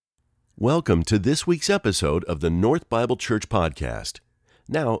Welcome to this week's episode of the North Bible Church Podcast.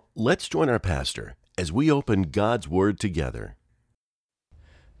 Now, let's join our pastor as we open God's Word together.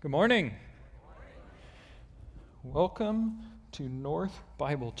 Good morning. Welcome to North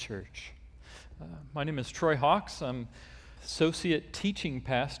Bible Church. My name is Troy Hawks. I'm associate teaching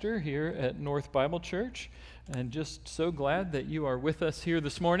pastor here at North Bible Church, and just so glad that you are with us here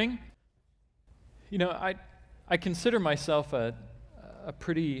this morning. You know, I consider myself a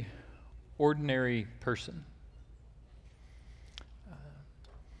pretty ordinary person.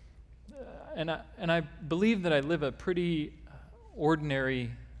 And I believe that I live a pretty ordinary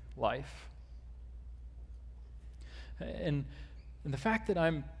life. And the fact that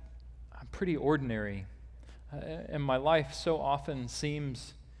I'm pretty ordinary, and my life so often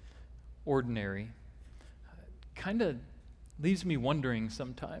seems ordinary, kind of leaves me wondering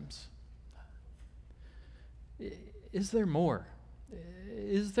sometimes, is there more?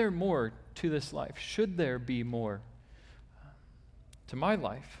 Is there more to this life? Should there be more to my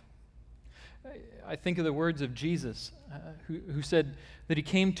life? I think of the words of Jesus, who said that he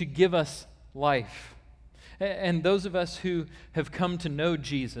came to give us life. And those of us who have come to know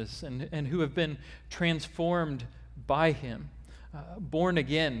Jesus and who have been transformed by him, born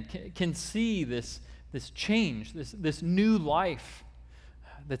again, can see this change, this new life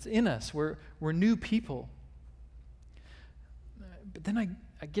that's in us. We're new people. But then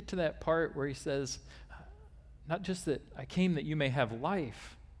I get to that part where he says, not just that I came that you may have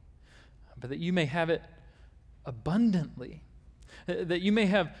life, but that you may have it abundantly, that you may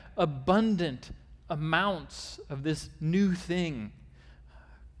have abundant amounts of this new thing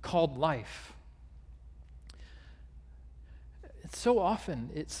called life. So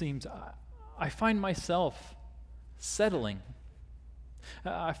often, it seems, I find myself settling.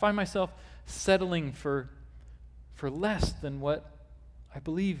 I find myself settling for less than what I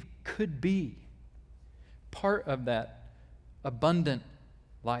believe could be part of that abundant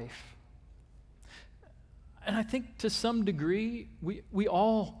life. And I think to some degree, we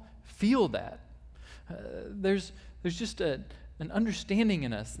all feel that. There's just an understanding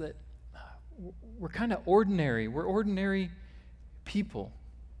in us that we're kind of ordinary. We're ordinary people.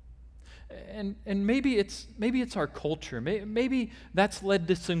 And maybe it's our culture. Maybe that's led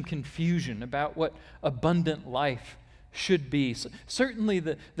to some confusion about what abundant life should be. So certainly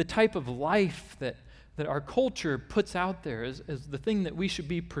the type of life that our culture puts out there as the thing that we should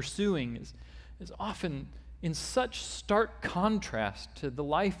be pursuing is often in such stark contrast to the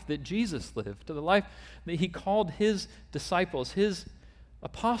life that Jesus lived, to the life that he called his disciples, his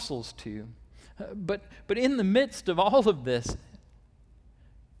apostles to. But in the midst of all of this,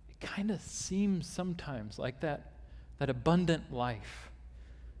 it kind of seems sometimes like that abundant life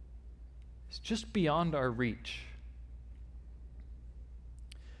is just beyond our reach.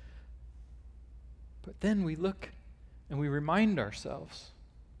 But then we look and we remind ourselves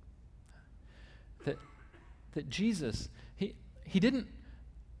that Jesus, he didn't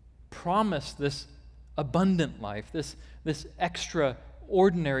promise this abundant life, this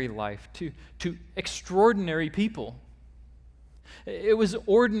extraordinary life to extraordinary people. It was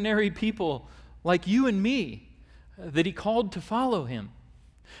ordinary people like you and me that he called to follow him,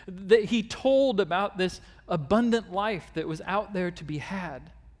 that he told about this abundant life that was out there to be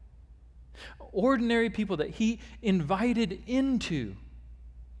had. Ordinary people that he invited into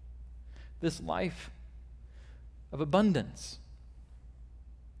this life of abundance.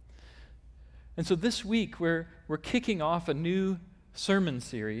 And so this week we're kicking off a new sermon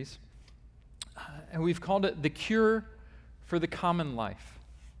series, and we've called it The Cure for the Common Life.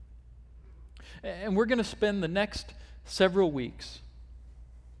 And we're going to spend the next several weeks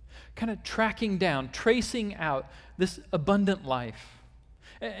kind of tracking down, tracing out this abundant life,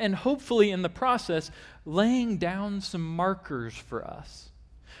 and hopefully in the process laying down some markers for us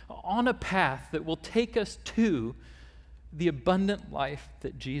on a path that will take us to the abundant life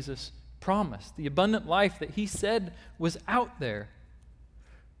that Jesus promised, the abundant life that he said was out there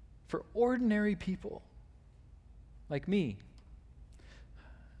for ordinary people like me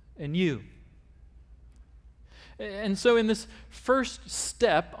and you. And so in this first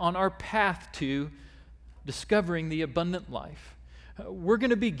step on our path to discovering the abundant life, we're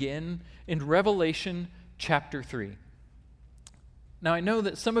going to begin in Revelation chapter 3. Now, I know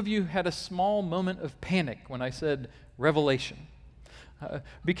that some of you had a small moment of panic when I said Revelation,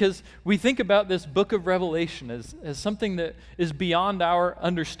 because we think about this book of Revelation as something that is beyond our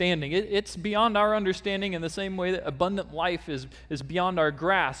understanding. It's beyond our understanding in the same way that abundant life is beyond our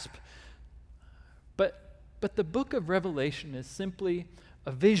grasp. But the book of Revelation is simply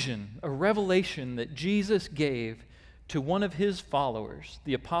a vision, a revelation that Jesus gave to one of his followers,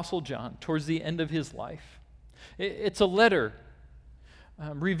 the Apostle John, towards the end of his life. It's a letter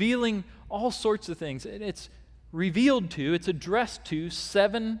revealing all sorts of things. It's addressed to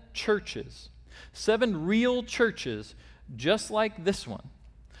 7 churches, 7 real churches, just like this one,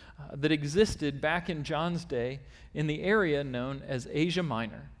 that existed back in John's day in the area known as Asia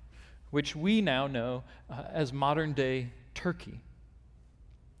Minor, which we now know as modern-day Turkey.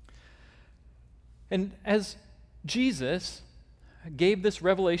 And as Jesus gave this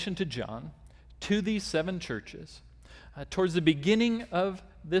revelation to John, to these 7 churches, towards the beginning of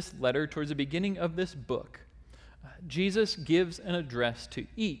this letter, towards the beginning of this book, Jesus gives an address to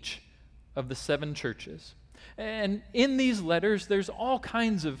each of the 7 churches. And in these letters, there's all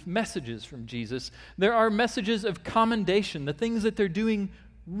kinds of messages from Jesus. There are messages of commendation, the things that they're doing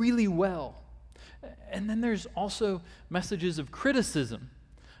really well. And then there's also messages of criticism,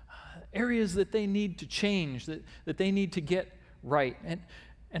 areas that they need to change, that they need to get right.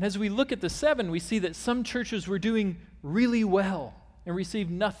 And as we look at the 7, we see that some churches were doing really well and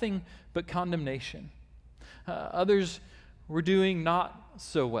received nothing but condemnation. Others were doing not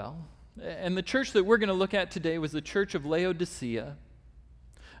so well. And the church that we're going to look at today was the church of Laodicea.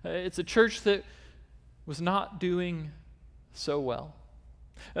 It's a church that was not doing so well.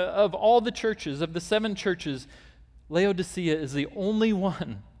 Of all the churches, of the 7 churches, Laodicea is the only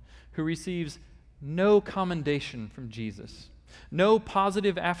one who receives no commendation from Jesus, no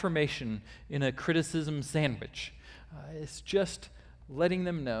positive affirmation in a criticism sandwich. It's just letting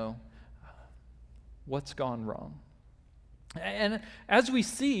them know what's gone wrong. And as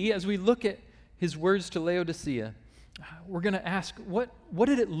we look at his words to Laodicea, we're going to ask, what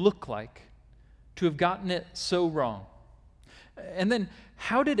did it look like to have gotten it so wrong? And then,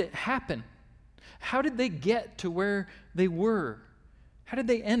 how did it happen? How did they get to where they were? How did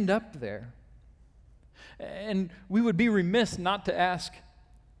they end up there? And we would be remiss not to ask,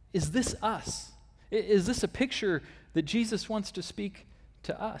 is this us? Is this a picture that Jesus wants to speak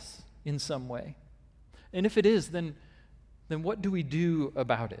to us in some way? And if it is, then what do we do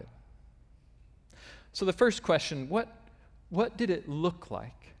about it? So the first question, what did it look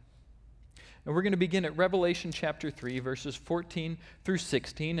like? And we're going to begin at Revelation chapter 3, verses 14 through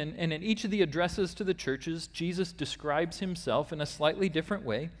 16. And in each of the addresses to the churches, Jesus describes himself in a slightly different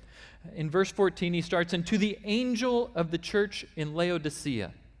way. In verse 14, he starts, "And to the angel of the church in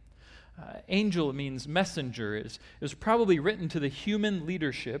Laodicea." Angel means messenger. It was probably written to the human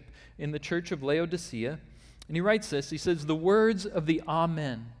leadership in the church of Laodicea. And he writes this, he says, "The words of the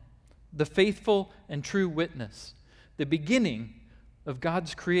Amen, the faithful and true witness, the beginning of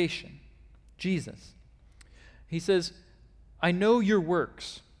God's creation, Jesus." He says, "I know your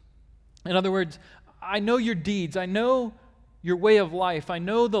works." In other words, I know your deeds. I know your way of life. I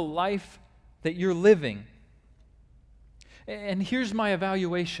know the life that you're living. And here's my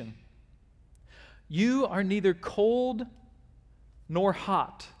evaluation. You are neither cold nor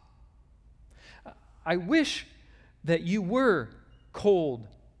hot. I wish that you were cold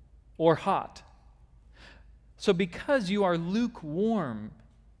or hot. So because you are lukewarm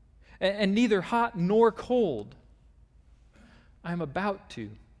and neither hot nor cold, I'm about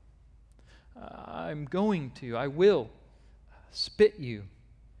to, I will spit you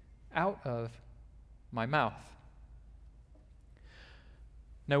out of my mouth.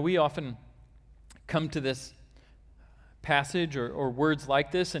 Now, we often come to this passage or words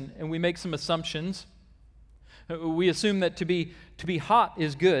like this, and we make some assumptions. We assume that to be hot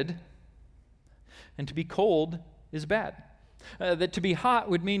is good, and to be cold is bad. That to be hot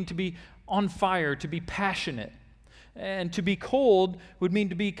would mean to be on fire, to be passionate, and to be cold would mean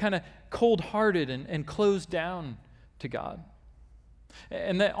to be kind of cold-hearted and closed down to God.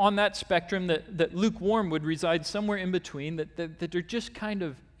 And that on that spectrum, that lukewarm would reside somewhere in between, that they're just kind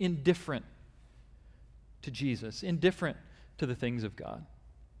of indifferent to Jesus, indifferent to the things of God.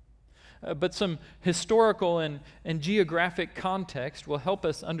 But some historical and geographic context will help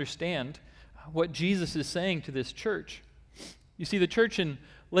us understand what Jesus is saying to this church. You see, the church in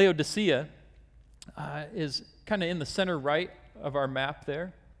Laodicea is kind of in the center right of our map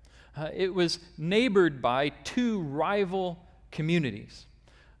there. It was neighbored by 2 rival communities.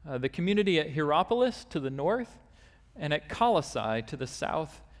 The community at Hierapolis to the north and at Colossae to the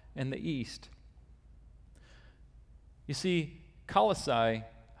south and the east. You see, Colossae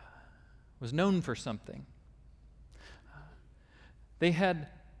was known for something. They had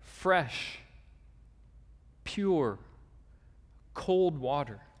fresh, pure, cold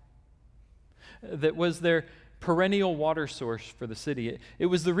water that was their perennial water source for the city. It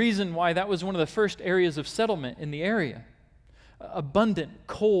was the reason why that was one of the first areas of settlement in the area. Abundant,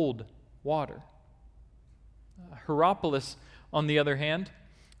 cold water. Hierapolis, on the other hand,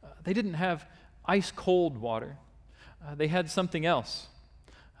 they didn't have ice-cold water. They had something else.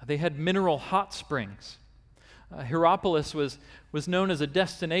 They had mineral hot springs. Hierapolis was known as a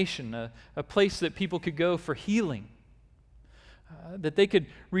destination, a place that people could go for healing, that they could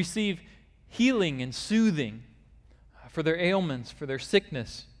receive healing and soothing for their ailments, for their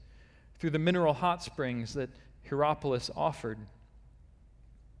sickness, through the mineral hot springs that Hierapolis offered.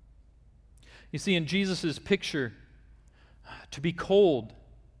 You see, in Jesus' picture, to be cold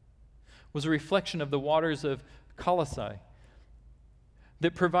was a reflection of the waters of Colossae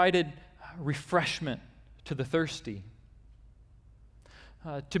that provided refreshment to the thirsty.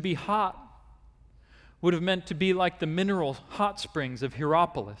 To be hot would have meant to be like the mineral hot springs of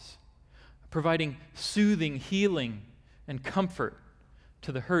Hierapolis, providing soothing, healing, and comfort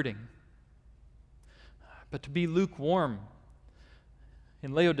to the hurting. But to be lukewarm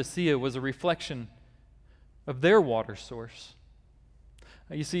in Laodicea was a reflection of their water source.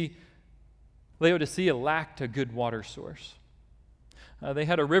 You see, Laodicea lacked a good water source. They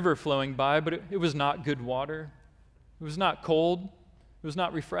had a river flowing by, but it was not good water. It was not cold. It was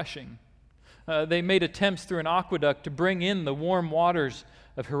not refreshing. They made attempts through an aqueduct to bring in the warm waters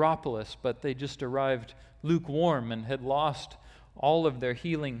of Hierapolis, but they just arrived lukewarm and had lost all of their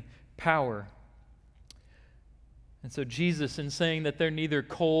healing power. And so Jesus, in saying that they're neither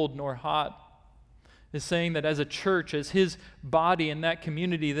cold nor hot, is saying that as a church, as his body in that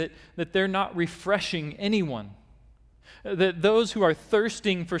community, that they're not refreshing anyone. That those who are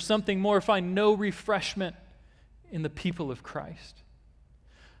thirsting for something more find no refreshment in the people of Christ.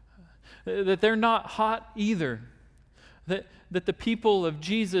 That they're not hot either. That the people of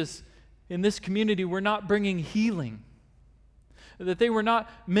Jesus in this community were not bringing healing. That they were not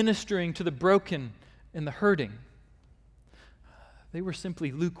ministering to the broken and the hurting. They were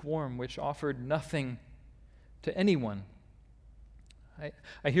simply lukewarm, which offered nothing to anyone.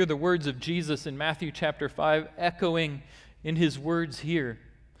 I hear the words of Jesus in Matthew chapter 5 echoing in his words here.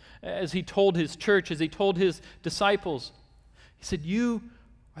 As he told his church, as he told his disciples, he said, "You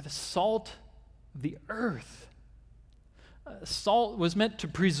are the salt of the earth." Salt was meant to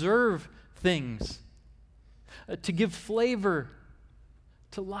preserve things, to give flavor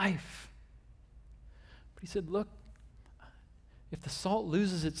to life. But he said, look, if the salt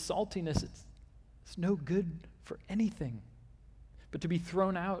loses its saltiness, it's no good for anything but to be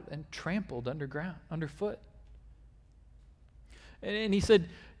thrown out and trampled underfoot. And he said,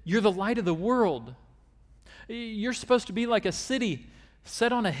 you're the light of the world. You're supposed to be like a city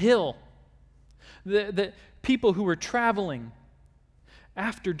set on a hill. The people who were traveling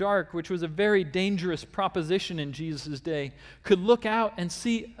after dark, which was a very dangerous proposition in Jesus' day, could look out and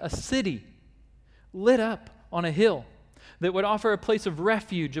see a city lit up on a hill that would offer a place of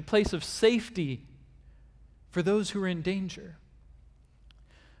refuge, a place of safety for those who were in danger.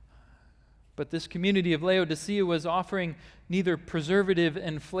 But this community of Laodicea was offering neither preservative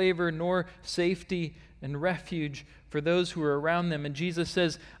and flavor nor safety and refuge for those who were around them. And Jesus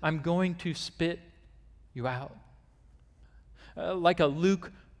says, I'm going to spit you out. Like a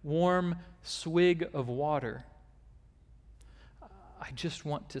lukewarm swig of water. I just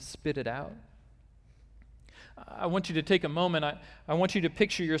want to spit it out. I want you to take a moment. I want you to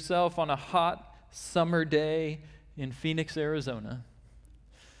picture yourself on a hot summer day in Phoenix, Arizona.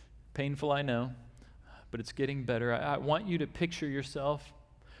 Painful, I know, but it's getting better. I want you to picture yourself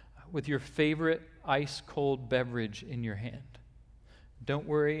with your favorite ice-cold beverage in your hand. Don't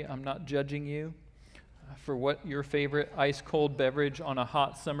worry, I'm not judging you for what your favorite ice-cold beverage on a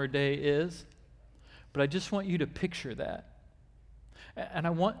hot summer day is, but I just want you to picture that. And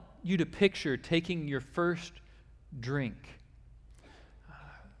I want you to picture taking your first drink.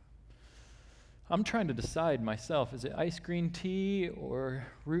 I'm trying to decide myself, is it ice green tea or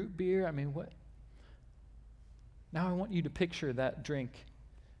root beer? I mean, what? Now I want you to picture that drink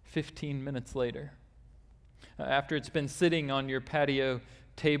 15 minutes later. After it's been sitting on your patio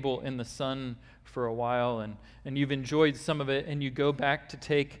table in the sun for a while and you've enjoyed some of it and you go back to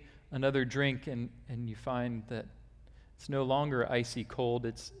take another drink and you find that it's no longer icy cold,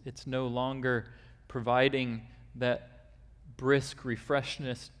 it's no longer providing that brisk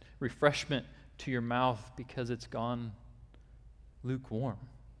refreshment to your mouth because it's gone lukewarm.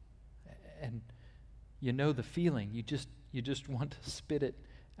 And you know the feeling. You just want to spit it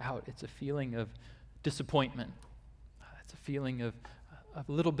out. It's a feeling of disappointment. It's a feeling of a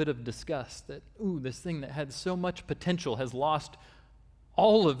little bit of disgust that, this thing that had so much potential has lost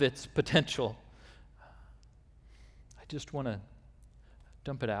all of its potential. I just want to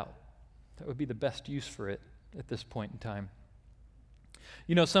dump it out. That would be the best use for it at this point in time.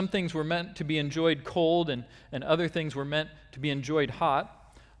 You know, some things were meant to be enjoyed cold, and other things were meant to be enjoyed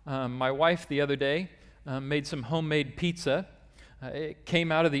hot. My wife the other day made some homemade pizza. It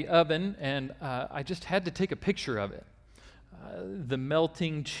came out of the oven, and I just had to take a picture of it. The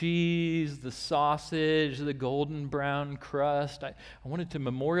melting cheese, the sausage, the golden brown crust. I wanted to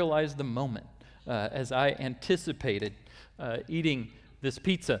memorialize the moment as I anticipated eating this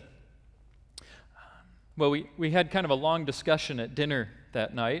pizza. Well, we had kind of a long discussion at dinner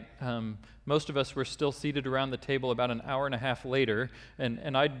that night. Most of us were still seated around the table about an hour and a half later,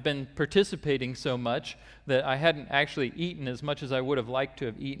 and I'd been participating so much that I hadn't actually eaten as much as I would have liked to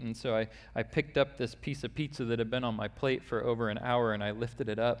have eaten, so I picked up this piece of pizza that had been on my plate for over an hour, and I lifted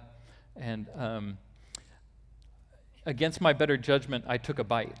it up, and against my better judgment, I took a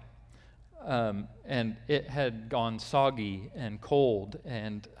bite. And it had gone soggy and cold,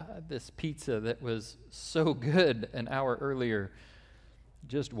 and this pizza that was so good an hour earlier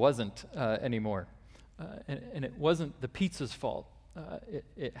just wasn't anymore. And it wasn't the pizza's fault.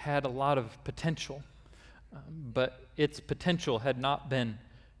 It had a lot of potential, but its potential had not been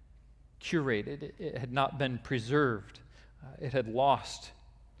curated. It had not been preserved. It had lost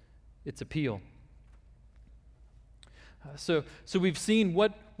its appeal. So we've seen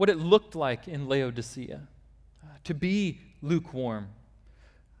what it looked like in Laodicea, to be lukewarm.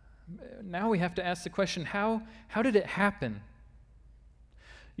 Now we have to ask the question, how did it happen?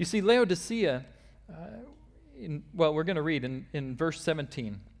 You see, Laodicea, we're going to read in verse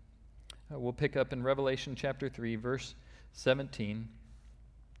 17. We'll pick up in Revelation chapter 3, verse 17.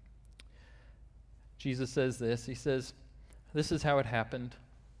 Jesus says this. He says, "This is how it happened.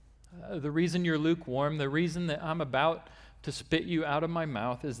 The reason you're lukewarm, the reason that I'm about to spit you out of my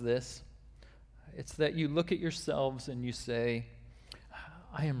mouth is this. It's that you look at yourselves and you say,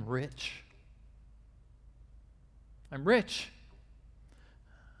 I am rich. I'm rich.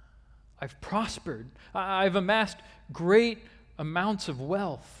 I've prospered. I've amassed great amounts of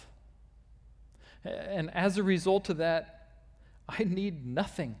wealth. And as a result of that, I need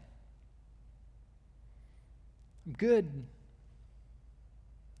nothing. I'm good.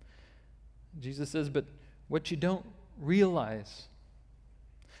 Jesus says, but what you don't realize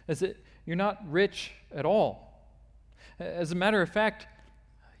is that you're not rich at all. As a matter of fact,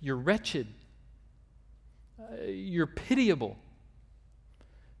 you're wretched. You're pitiable.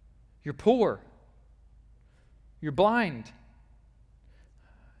 You're poor. You're blind.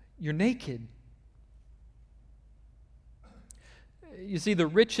 You're naked. You see, the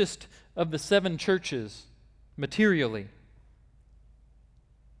richest of the 7 churches, materially,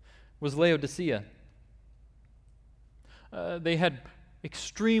 was Laodicea. They had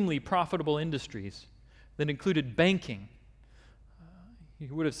extremely profitable industries that included banking.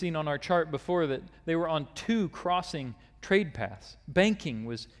 You would have seen on our chart before that they were on 2 crossing trade paths. Banking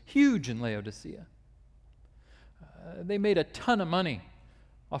was huge in Laodicea. They made a ton of money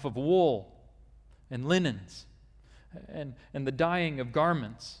off of wool and linens and the dyeing of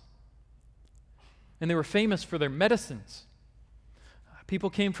garments. And they were famous for their medicines. People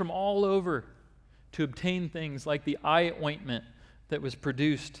came from all over to obtain things like the eye ointment that was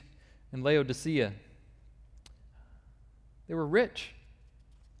produced in Laodicea. They were rich.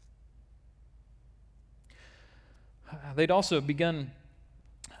 They'd also begun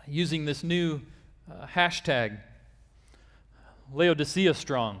using this new hashtag, Laodicea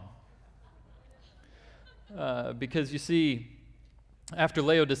Strong. Because you see, after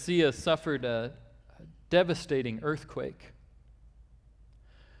Laodicea suffered a devastating earthquake,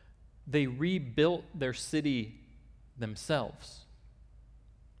 they rebuilt their city themselves.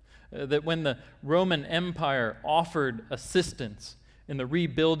 That when the Roman Empire offered assistance in the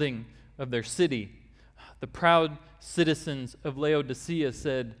rebuilding of their city, the proud citizens of Laodicea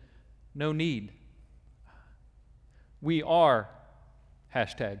said, no need. We are,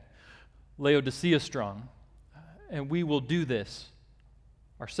 hashtag, Laodicea Strong, and we will do this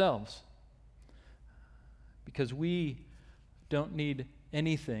ourselves because we don't need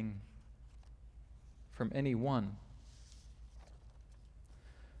anything from anyone.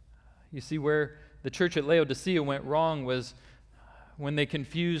 You see, where the church at Laodicea went wrong was when they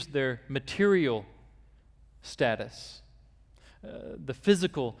confused their material status, the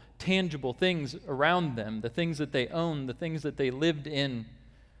physical, tangible things around them, the things that they owned, the things that they lived in,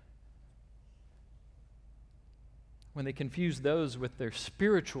 when they confused those with their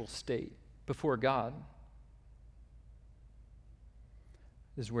spiritual state before God,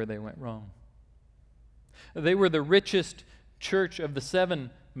 is where they went wrong. They were the richest church of the 7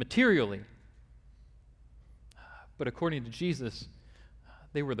 materially, but according to Jesus,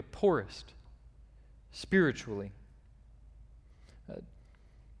 they were the poorest spiritually.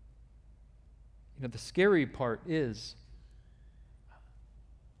 The scary part is, I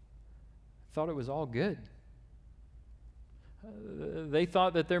thought it was all good. They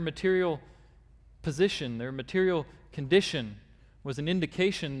thought that their material position, their material condition was an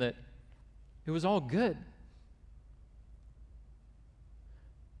indication that it was all good.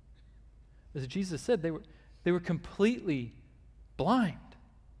 As Jesus said, they were completely blind.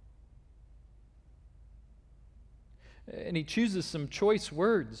 And he chooses some choice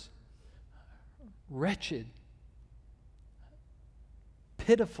words. Wretched,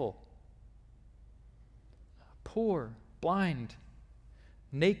 pitiful, poor, blind,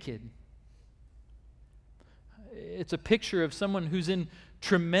 naked. It's a picture of someone who's in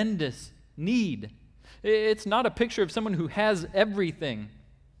tremendous need. It's not a picture of someone who has everything.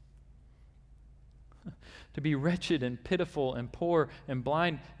 To be wretched and pitiful and poor and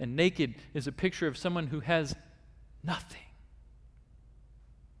blind and naked is a picture of someone who has nothing.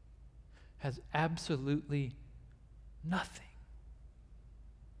 Has absolutely nothing.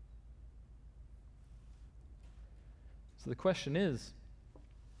 So the question is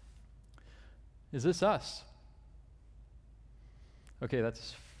this us? Okay,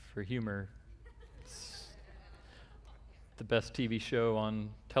 that's for humor. It's the best TV show on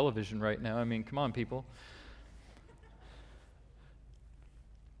television right now. I mean, come on, people.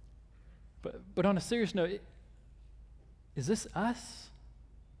 But on a serious note, is this us?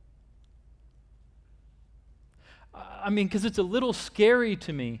 I mean, because it's a little scary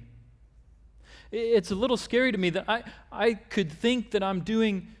to me. It's a little scary to me that I could think that I'm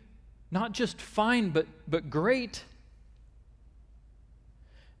doing not just fine, but great,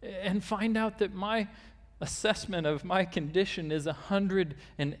 and find out that my assessment of my condition is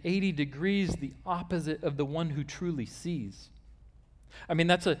 180 degrees the opposite of the one who truly sees. I mean,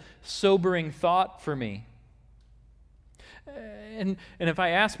 that's a sobering thought for me. And if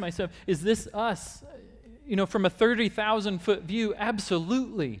I ask myself, is this us? From a 30,000-foot view,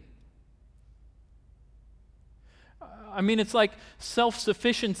 absolutely. I mean, it's like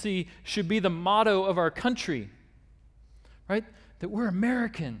self-sufficiency should be the motto of our country, right? That we're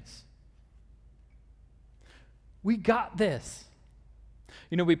Americans. We got this.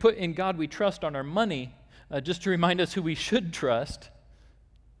 We put "in God we trust" on our money just to remind us who we should trust.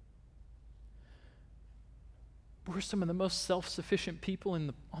 We're some of the most self-sufficient people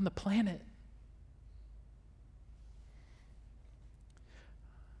on the planet.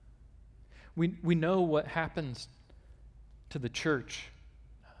 We know what happens to the church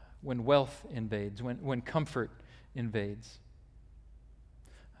when wealth invades, when comfort invades.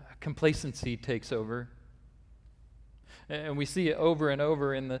 Complacency takes over. And we see it over and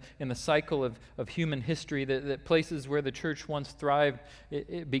over in the cycle of human history that places where the church once thrived,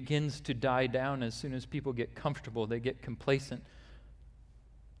 it begins to die down as soon as people get comfortable, they get complacent.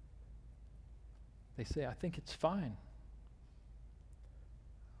 They say, I think it's fine.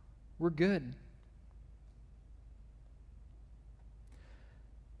 We're good.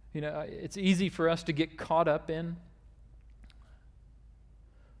 It's easy for us to get caught up in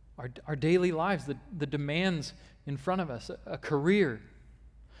our daily lives, the demands in front of us, a career,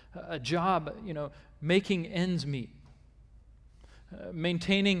 a job, making ends meet,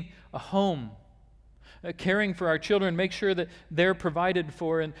 maintaining a home, caring for our children, make sure that they're provided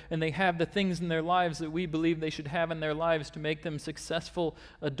for and they have the things in their lives that we believe they should have in their lives to make them successful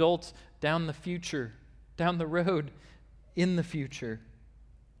adults down the road, in the future.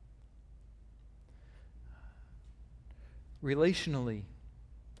 Relationally,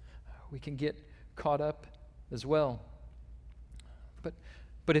 we can get caught up as well.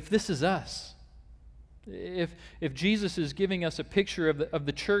 But if this is us, if Jesus is giving us a picture of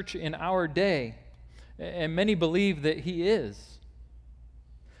the church in our day, and many believe that he is,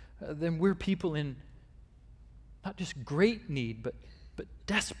 then we're people in not just great need, but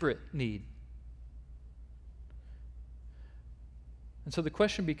desperate need. And so the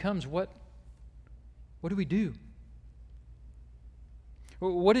question becomes, what do we do?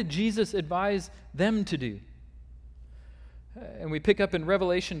 What did Jesus advise them to do? And we pick up in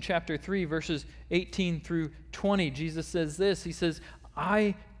Revelation chapter 3, verses 18 through 20. Jesus says this. He says,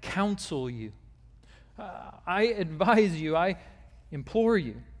 I counsel you. I advise you. I implore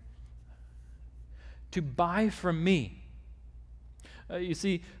you to buy from me. You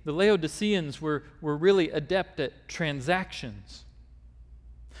see, the Laodiceans were really adept at transactions.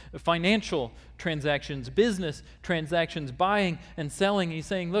 Financial transactions, business transactions, buying and selling. He's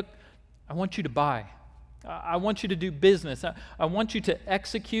saying, look, I want you to buy. I want you to do business. I want you to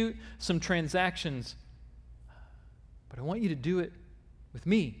execute some transactions, but I want you to do it with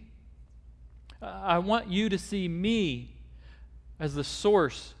me. I want you to see me as the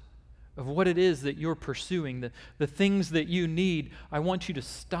source of what it is that you're pursuing, the things that you need, I want you to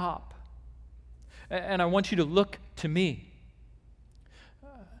stop. And I want you to look to me.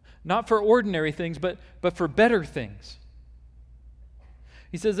 Not for ordinary things, but for better things.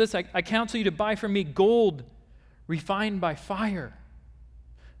 He says this, I counsel you to buy from me gold refined by fire,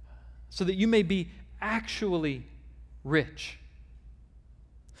 so that you may be actually rich.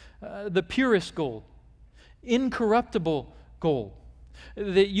 The purest gold, incorruptible gold.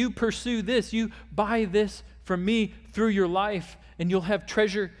 That you pursue this, you buy this from me through your life, and you'll have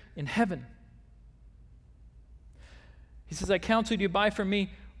treasure in heaven. He says, I counsel you to buy from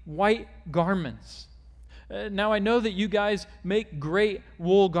me white garments. Now I know that you guys make great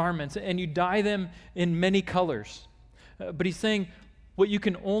wool garments, and you dye them in many colors. But he's saying, what you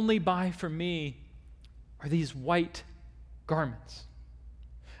can only buy from me are these white garments.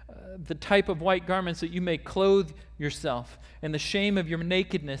 The type of white garments that you may clothe yourself, and the shame of your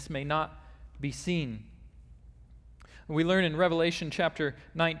nakedness may not be seen. We learn in Revelation chapter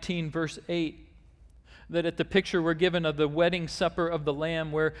 19, verse 8, that at the picture we're given of the wedding supper of the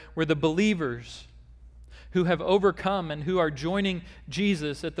Lamb, where the believers who have overcome and who are joining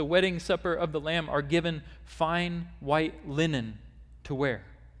Jesus at the wedding supper of the Lamb are given fine white linen to wear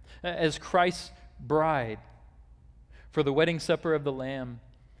as Christ's bride for the wedding supper of the Lamb.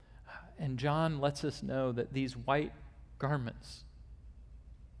 And John lets us know that these white garments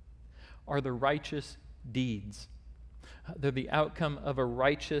are the righteous deeds. They're the outcome of a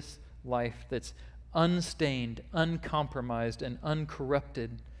righteous life that's unstained, uncompromised, and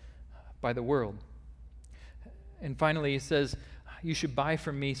uncorrupted by the world. And finally, he says, you should buy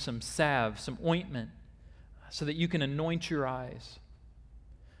from me some salve, some ointment, so that you can anoint your eyes,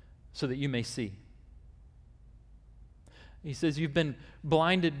 so that you may see. He says, you've been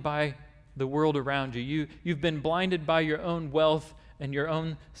blinded by the world around you. You've been blinded by your own wealth and your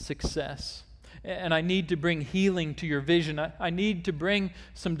own success. And I need to bring healing to your vision. I need to bring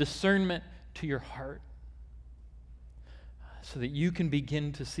some discernment to your heart, so that you can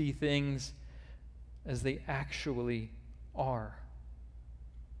begin to see things as they actually are.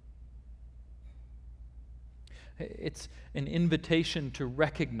 It's an invitation to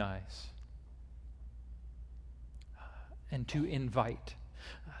recognize and to invite,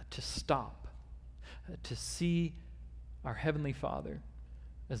 to stop, to see our Heavenly Father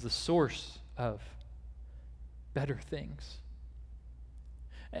as the source of better things,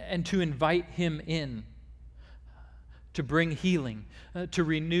 and to invite Him in to bring healing, to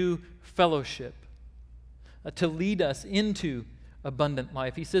renew fellowship, to lead us into abundant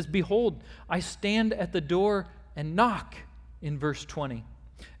life. He says, behold, I stand at the door and knock, in verse 20.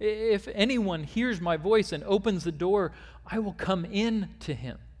 If anyone hears my voice and opens the door, I will come in to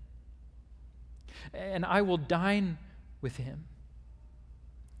him, and I will dine with him,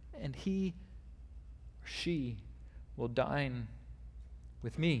 and he or she will dine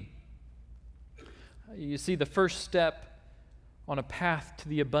with me. You see, the first step on a path to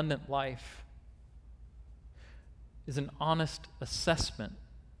the abundant life is an honest assessment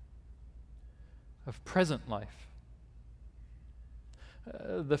of present life.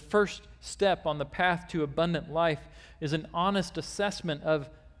 The first step on the path to abundant life is an honest assessment of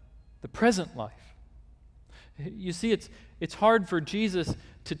the present life. You see, it's hard for Jesus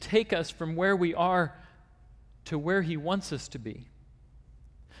to take us from where we are to where He wants us to be,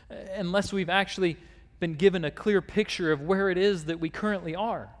 unless we've actually been given a clear picture of where it is that we currently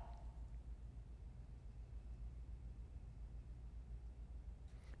are.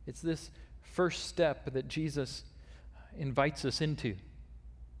 It's this first step that Jesus invites us into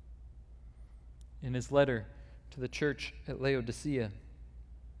in His letter to the church at Laodicea.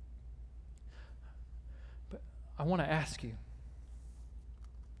 But I want to ask you,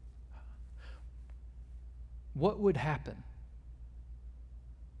 what would happen?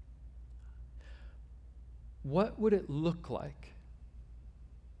 What would it look like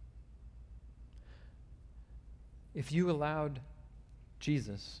if you allowed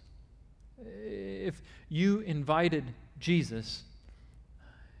Jesus, if you invited Jesus,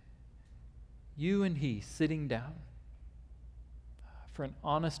 you and He sitting down for an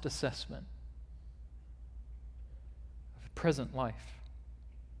honest assessment of present life?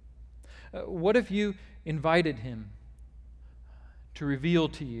 What if you invited Him to reveal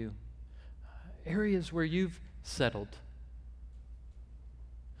to you areas where you've settled,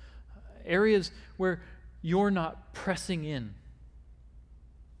 areas where you're not pressing in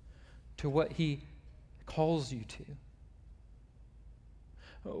to what He calls you to?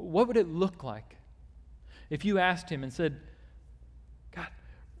 What would it look like if you asked Him and said, God,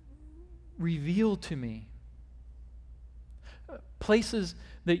 reveal to me places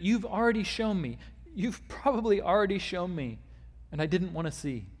that you've already shown me. You've probably already shown me, and I didn't want to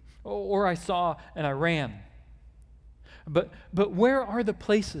see, or I saw and I ran. But where are the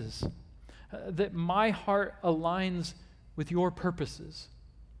places that my heart aligns with your purposes?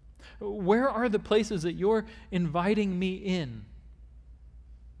 Where are the places that you're inviting me in?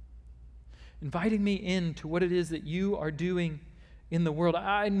 Inviting me into what it is that you are doing in the world.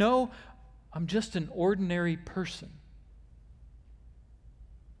 I know I'm just an ordinary person.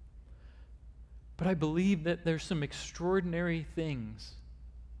 But I believe that there's some extraordinary things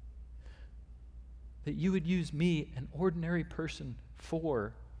that you would use me, an ordinary person,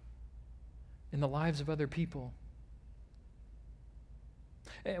 for in the lives of other people.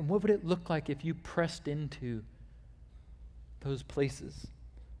 And what would it look like if you pressed into those places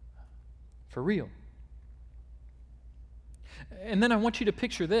for real? And then I want you to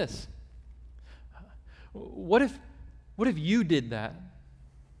picture this. What if you did that?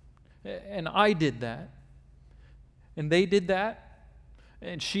 And I did that? And they did that?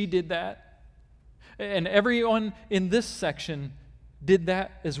 And she did that? And everyone in this section did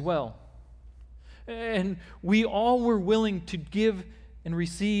that as well. And we all were willing to give and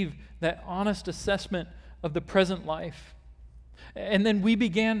receive that honest assessment of the present life. And then we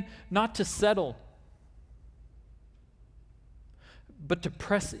began not to settle, but to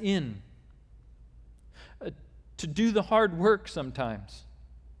press in, to do the hard work sometimes,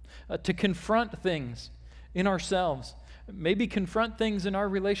 to confront things in ourselves, maybe confront things in our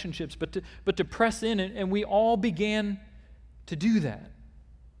relationships, but to press in, and we all began to do that.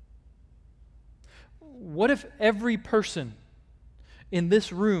 What if every person in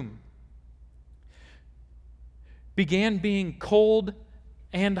this room began being cold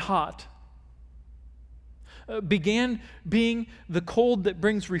and hot, began being the cold that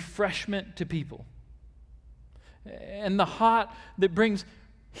brings refreshment to people, and the hot that brings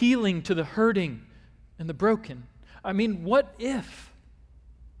healing to the hurting and the broken? I mean, what if?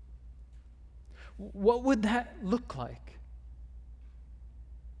 What would that look like?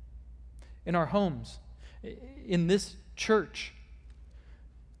 In our homes, in this church,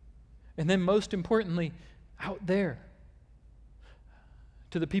 and then most importantly, out there,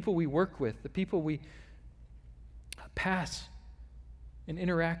 to the people we work with, the people we pass and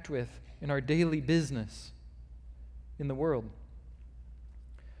interact with in our daily business in the world.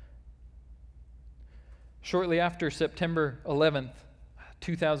 Shortly after September 11th,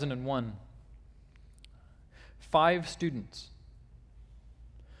 2001, 5 students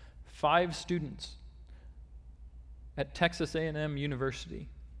at Texas A&M University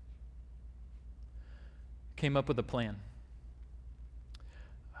came up with a plan.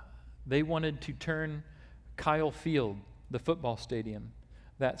 They wanted to turn Kyle Field, the football stadium,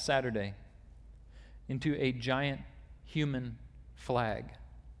 that Saturday into a giant human flag.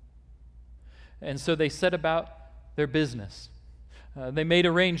 And so they set about their business. They made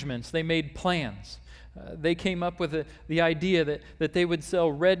arrangements. They made plans. They came up with the idea that they would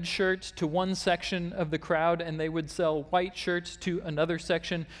sell red shirts to one section of the crowd, and they would sell white shirts to another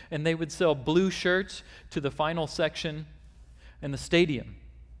section, and they would sell blue shirts to the final section, and the stadium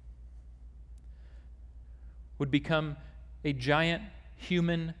would become a giant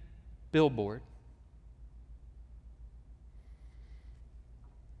human billboard.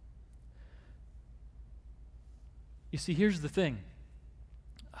 You see, here's the thing.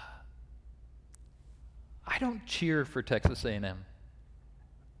 I don't cheer for Texas A&M.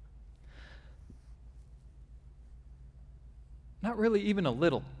 Not really even a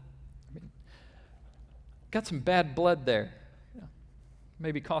little. I mean, got some bad blood there.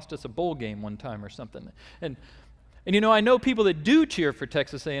 Maybe cost us a bowl game one time or something. And you know, I know people that do cheer for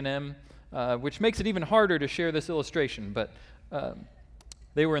Texas A&M, which makes it even harder to share this illustration, but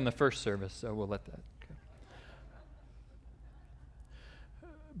they were in the first service, so we'll let that go.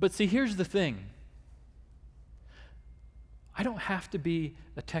 But see, here's the thing. I don't have to be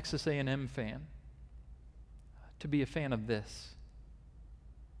a Texas A&M fan to be a fan of this.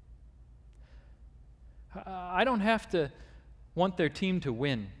 I don't have to want their team to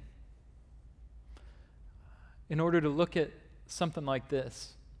win in order to look at something like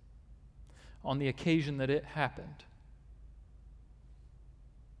this on the occasion that it happened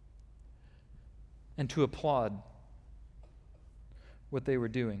and to applaud what they were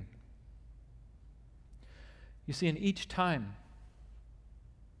doing. You see, in each time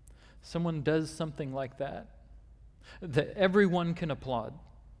someone does something like that everyone can applaud,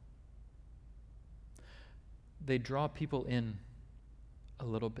 they draw people in a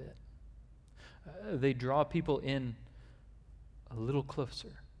little bit. They draw people in a little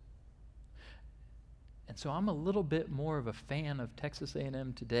closer. And so I'm a little bit more of a fan of Texas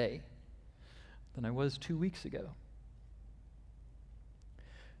A&M today than I was 2 weeks ago.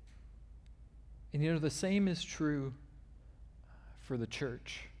 And the same is true for the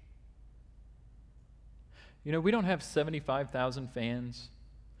church. We don't have 75,000 fans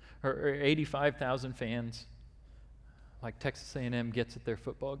or 85,000 fans like Texas A&M gets at their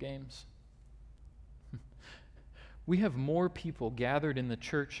football games. We have more people gathered in the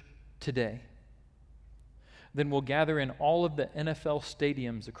church today than will gather in all of the NFL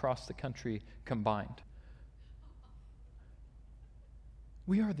stadiums across the country combined.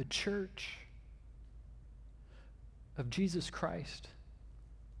 We are the church of Jesus Christ.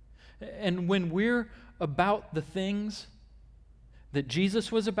 And when we're about the things that Jesus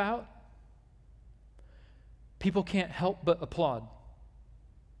was about, people can't help but applaud.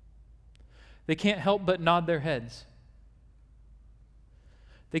 They can't help but nod their heads.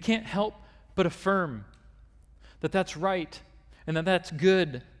 They can't help but affirm that that's right and that that's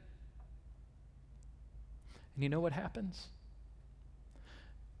good. And you know what happens?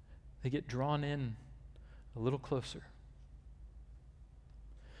 They get drawn in a little closer.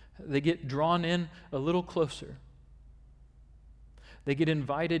 They get drawn in a little closer. They get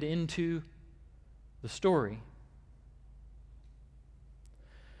invited into the story.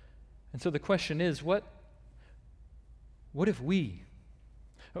 And so the question is, what if we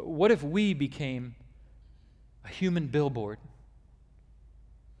became a human billboard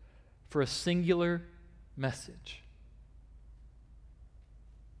for a singular message?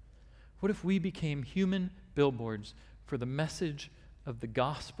 What if we became human billboards for the message of the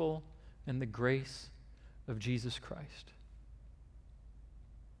gospel and the grace of Jesus Christ?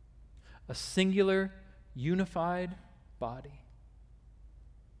 A singular, unified body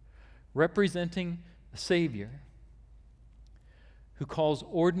representing a Savior who calls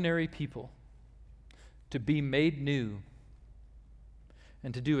ordinary people to be made new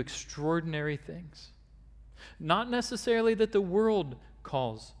and to do extraordinary things. Not necessarily that the world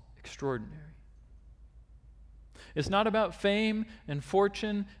calls extraordinary. It's not about fame and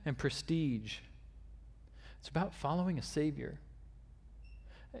fortune and prestige. It's about following a Savior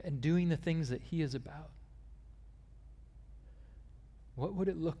and doing the things that He is about. What would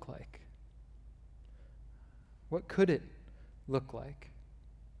it look like? What could it look like?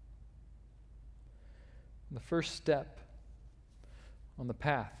 The first step on the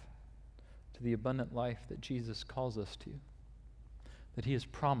path to the abundant life that Jesus calls us to, that He has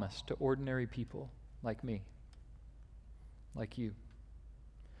promised to ordinary people like me, like you,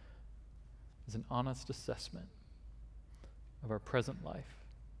 is an honest assessment of our present life.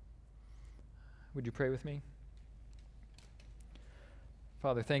 Would you pray with me?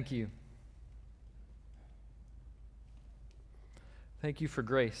 Father, thank you. Thank you for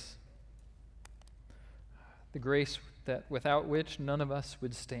grace. The grace that without which none of us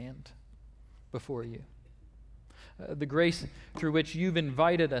would stand before you. The grace through which you've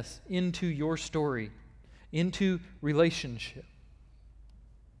invited us into your story, into relationship.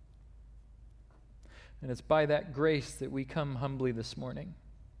 And it's by that grace that we come humbly this morning.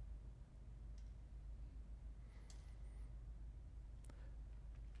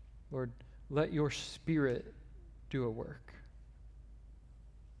 Lord, let your Spirit do a work.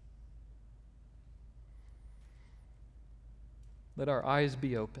 Let our eyes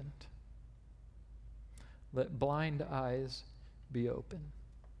be opened. Let blind eyes be opened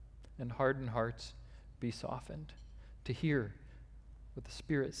and hardened hearts be softened to hear what the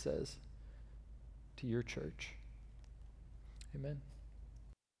Spirit says to your church. Amen.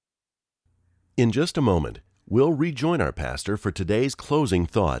 In just a moment, we'll rejoin our pastor for today's closing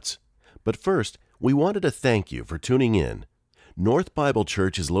thoughts. But first, we wanted to thank you for tuning in. North Bible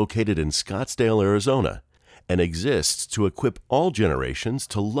Church is located in Scottsdale, Arizona, and exists to equip all generations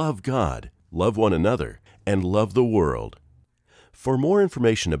to love God, love one another, and love the world. For more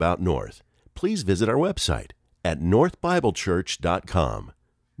information about North, please visit our website at northbiblechurch.com.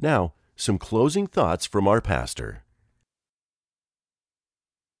 Now, some closing thoughts from our pastor.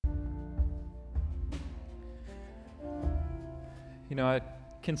 I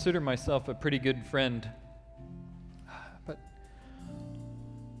consider myself a pretty good friend, but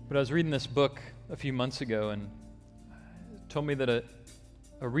I was reading this book a few months ago, and it told me that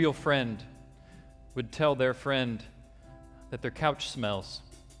a real friend would tell their friend that their couch smells.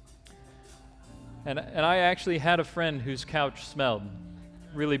 And I actually had a friend whose couch smelled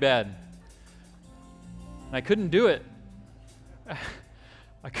really bad. And I couldn't do it.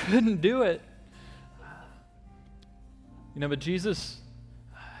 I couldn't do it. But Jesus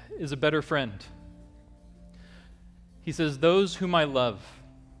is a better friend. He says, "Those whom I love,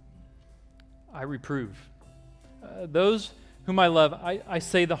 I reprove. Those whom I love, I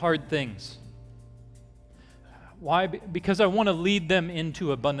say the hard things. Why? Because I want to lead them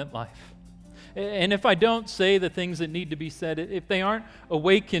into abundant life. And if I don't say the things that need to be said, if they aren't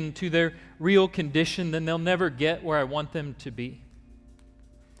awakened to their real condition, then they'll never get where I want them to be.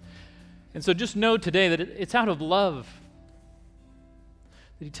 And so just know today that it's out of love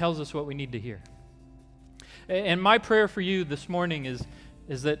that he tells us what we need to hear. And my prayer for you this morning is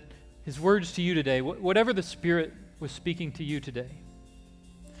that his words to you today, whatever the Spirit was speaking to you today,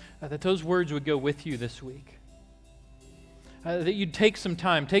 that those words would go with you this week. That you'd take some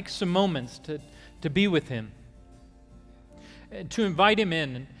time, take some moments to be with him, to invite him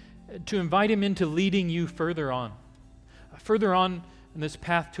in, to invite him into leading you further on in this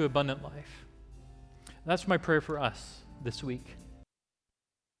path to abundant life. That's my prayer for us this week.